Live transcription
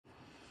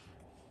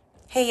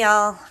Hey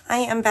y'all, I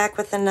am back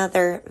with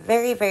another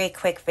very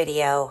quick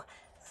video.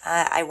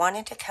 I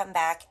wanted to come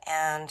back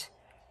and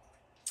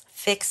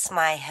fix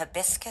my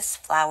hibiscus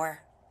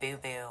flower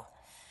boo-boo.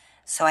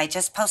 So I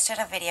just posted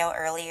a video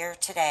earlier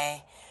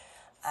today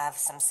of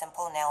some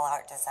simple nail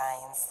art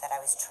designs that I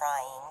was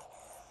trying,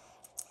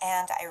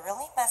 and I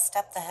really messed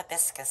up the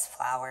hibiscus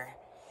flower.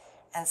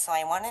 And so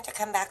I wanted to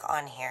come back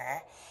on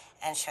here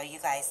and show you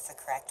guys the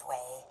correct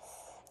way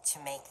to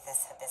make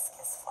this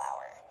hibiscus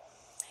flower.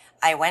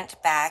 I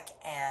went back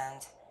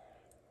and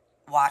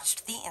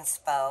watched the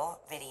inspo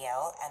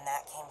video, and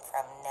that came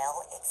from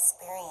Nell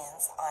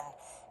Experience on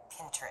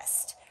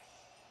Pinterest,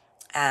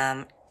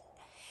 and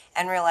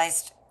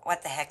realized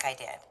what the heck I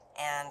did.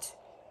 And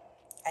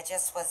I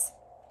just was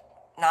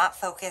not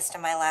focused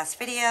in my last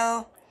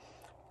video.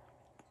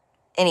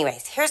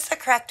 Anyways, here's the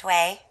correct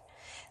way.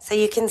 So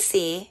you can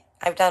see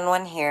I've done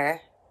one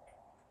here.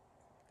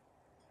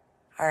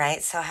 All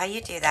right, so how you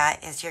do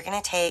that is you're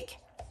going to take,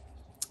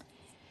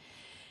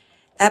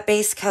 that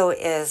base coat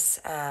is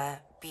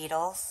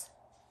Beetles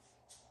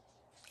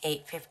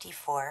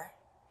 854.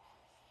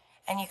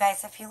 And you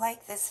guys, if you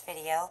like this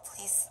video,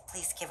 please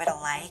give it a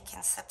like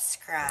and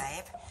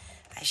subscribe.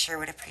 I sure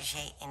would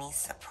appreciate any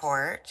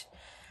support.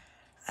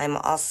 I'm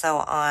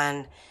also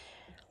on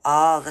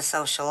all the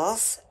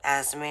socials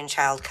as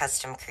Moonchild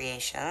Custom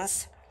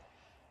Creations.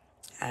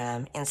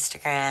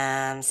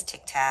 Instagrams,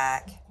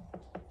 TikTok.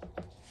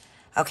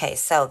 Okay,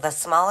 so the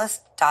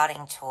smallest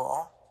dotting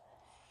tool,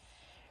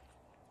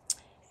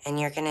 and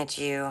you're going to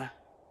do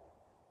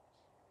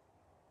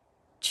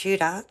 2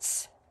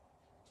 dots.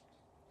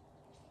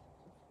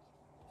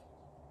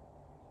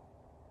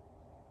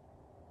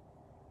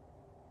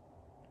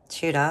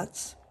 Two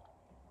dots.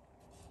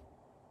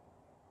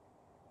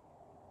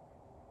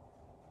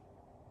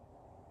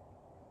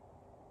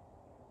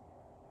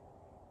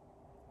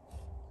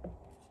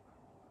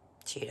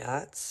 Two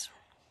dots.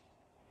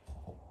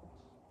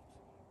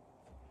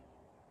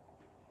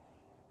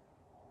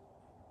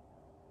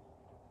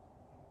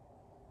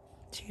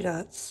 Two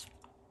dots.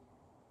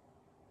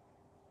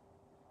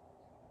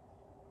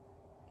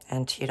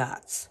 And 2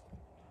 dots.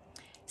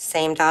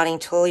 Same dotting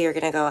tool, you're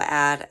going to go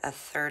add a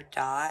 3rd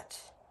dot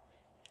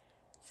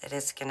that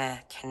is going to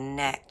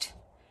connect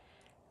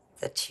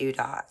the 2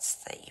 dots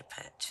that you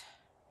put.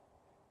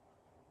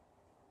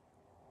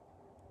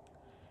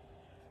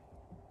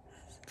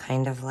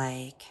 Kind of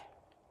like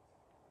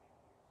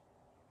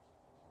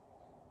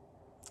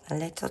a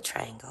little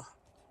triangle.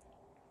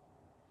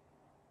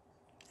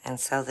 And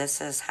so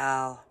this is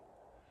how,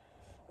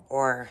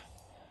 or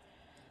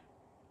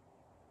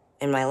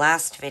in my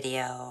last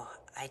video,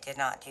 I did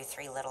not do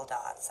 3 little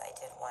dots. I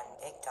did 1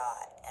 big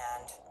dot.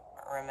 And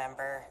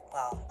remember,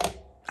 well,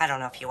 I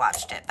don't know if you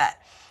watched it, but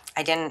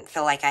I didn't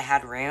feel like I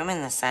had room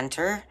in the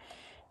center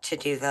to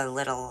do the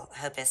little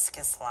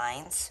hibiscus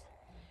lines.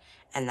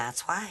 And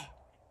that's why.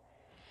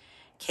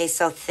 Okay,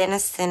 so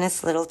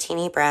thinnest little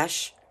teeny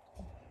brush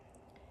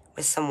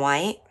with some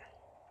white.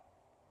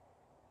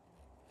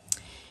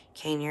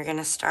 Okay, and you're going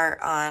to start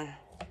on,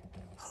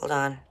 hold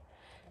on,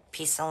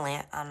 piece of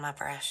lint on my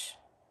brush.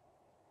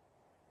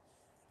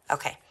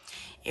 Okay,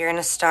 you're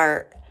going to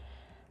start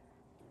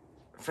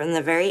from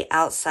the very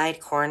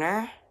outside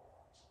corner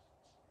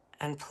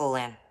and pull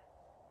in.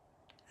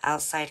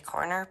 Outside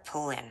corner,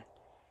 pull in.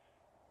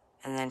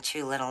 And then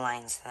 2 little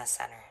lines in the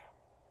center.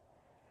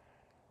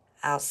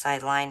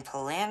 Outside line,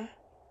 pull in.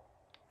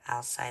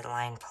 Outside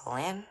line, pull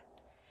in.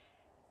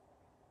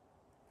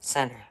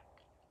 Center.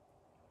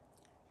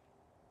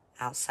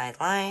 Outside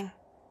line.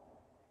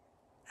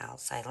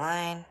 Outside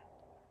line.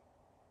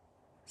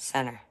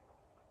 Center.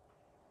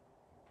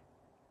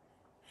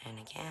 And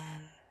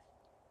again.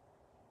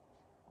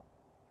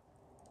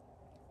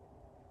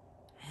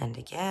 And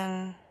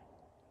again.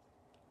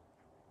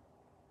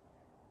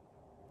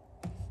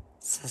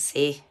 So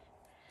see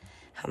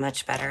how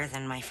much better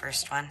than my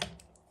first one?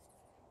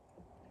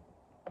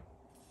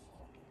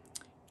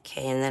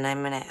 Okay, and then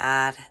I'm going to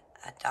add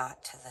a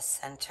dot to the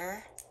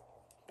center.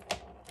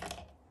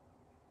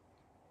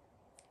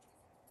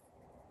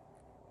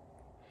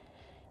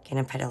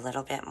 Going to put a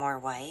little bit more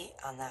white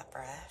on that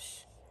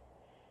brush.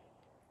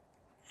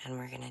 And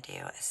we're going to do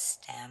a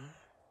stem.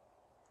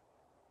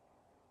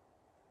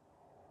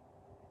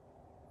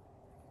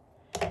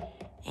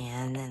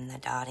 And then the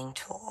dotting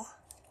tool.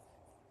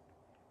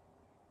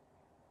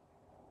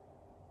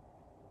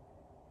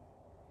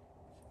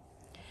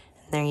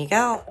 And there you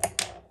go.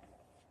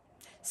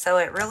 So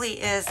it really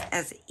is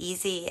as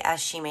easy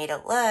as she made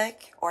it look,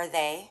 or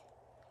they.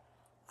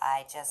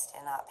 I just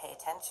did not pay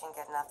attention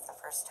good enough the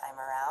first time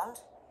around.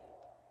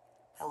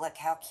 But look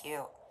how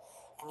cute.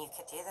 And you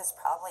could do this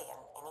probably in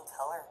any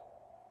color.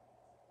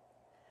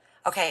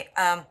 Okay,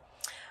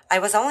 I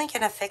was only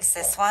going to fix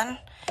this one,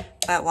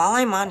 but while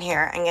I'm on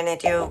here, I'm going to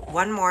do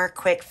one more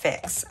quick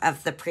fix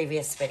of the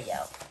previous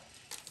video.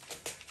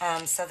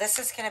 So this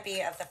is going to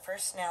be of the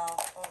first nail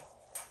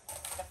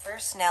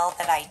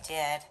that I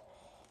did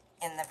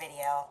in the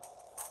video.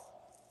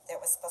 It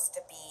was supposed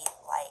to be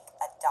like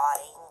a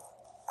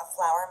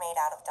flower made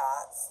out of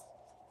dots.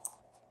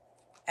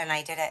 And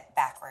I did it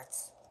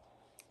backwards.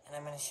 And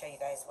I'm going to show you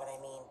guys what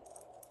I mean.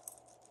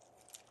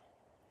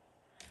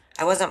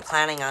 I wasn't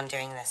planning on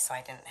doing this, so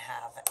I didn't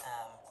have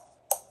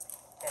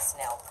this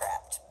nail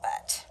prepped,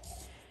 but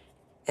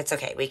it's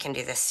okay. We can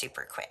do this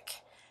super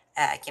quick.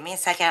 Give me a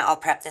second. I'll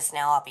prep this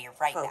nail. I'll be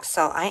right back.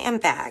 So I am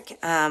back.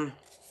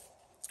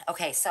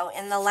 Okay, so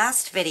in the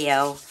last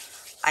video,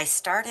 I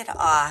started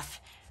off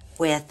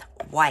with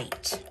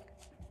white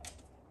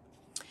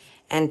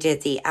and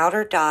did the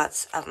outer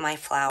dots of my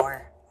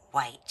flower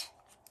white,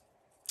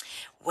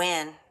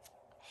 when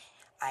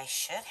I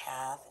should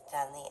have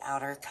done the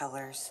outer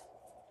colors,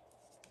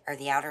 or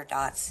the outer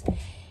dots,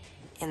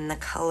 in the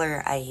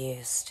color I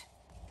used.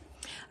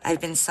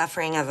 I've been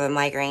suffering of a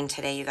migraine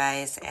today, you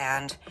guys,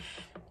 and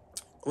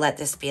let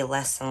this be a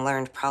lesson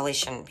learned. Probably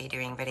shouldn't be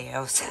doing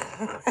videos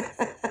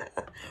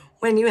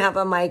when you have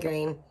a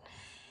migraine,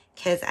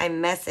 because I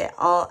mess it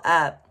all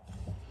up.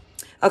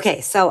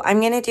 Okay, so I'm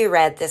going to do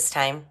red this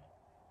time.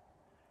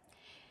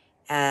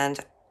 And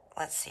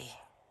let's see.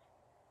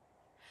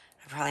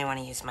 I probably want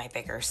to use my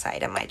bigger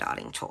side of my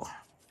dotting tool.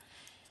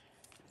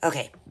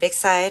 Okay, big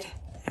side,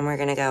 and we're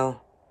going to go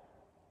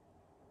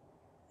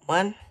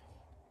 1,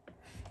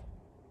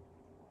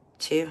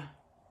 2,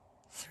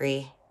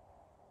 3,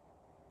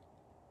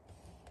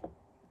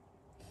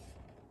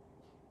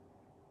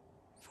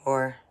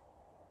 4,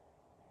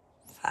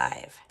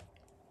 5.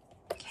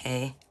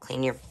 Okay,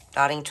 clean your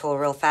dotting tool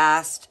real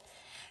fast.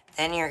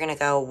 Then you're going to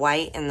go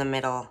white in the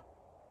middle.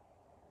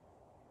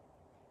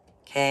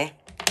 Okay.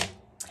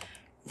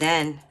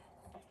 Then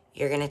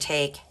you're going to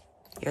take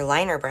your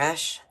liner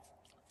brush,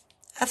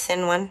 a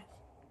thin one,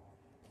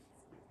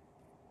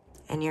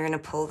 and you're going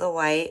to pull the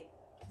white.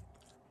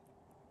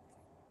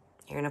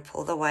 You're going to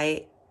pull the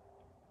white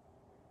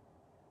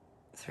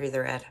through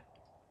the red.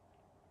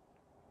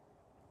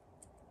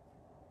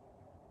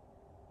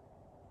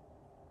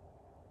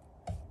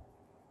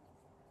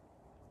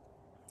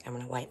 I'm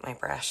going to wipe my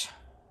brush.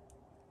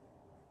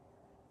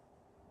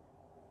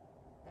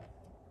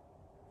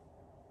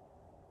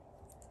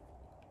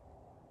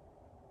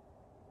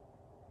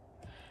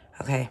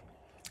 Okay,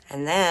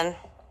 and then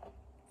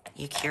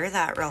you cure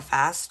that real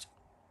fast.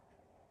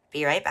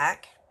 Be right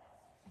back.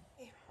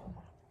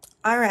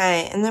 All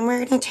right, and then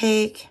we're going to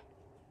take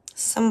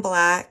some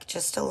black,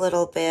 just a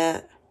little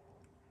bit,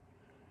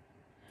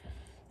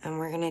 and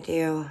we're going to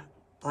do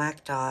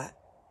black dot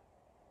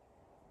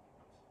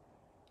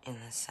in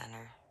the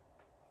center.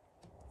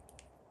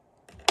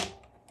 All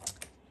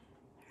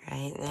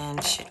right, and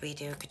then should we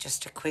do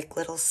just a quick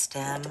little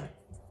stem?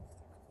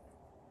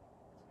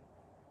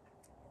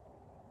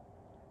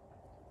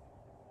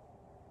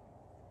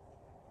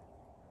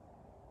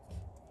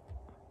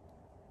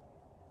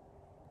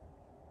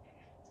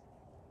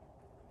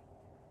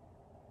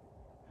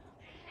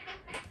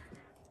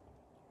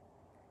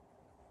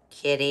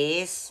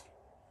 Kitties.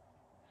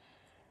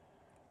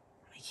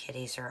 My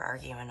kitties are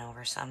arguing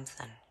over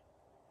something.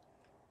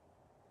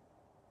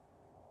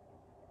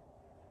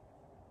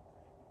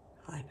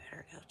 Well, I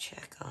better go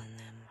check on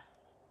them.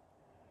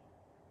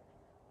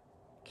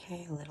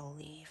 Okay, little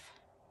leaf.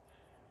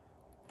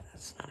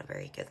 That's not a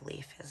very good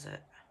leaf, is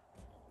it?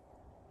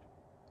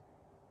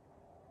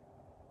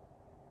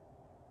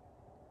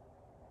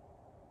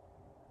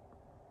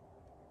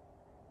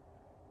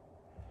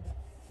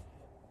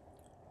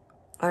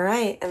 All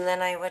right, and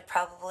then I would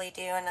probably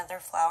do another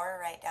flower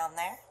right down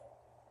there.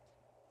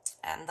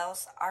 And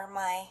those are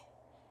my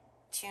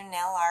 2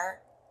 nail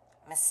art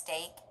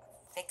mistake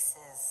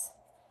fixes.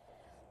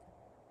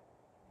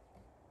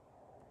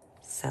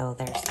 So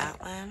there's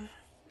that one.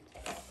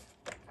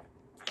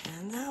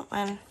 And that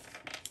one.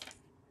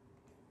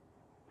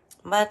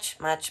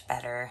 Much, much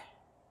better.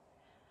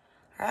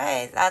 All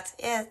right, that's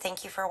it.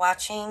 Thank you for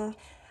watching.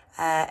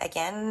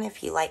 Again,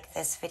 if you like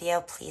this video,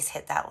 please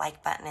hit that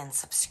like button and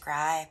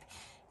subscribe.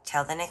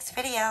 Till the next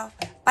video.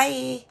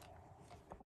 Bye.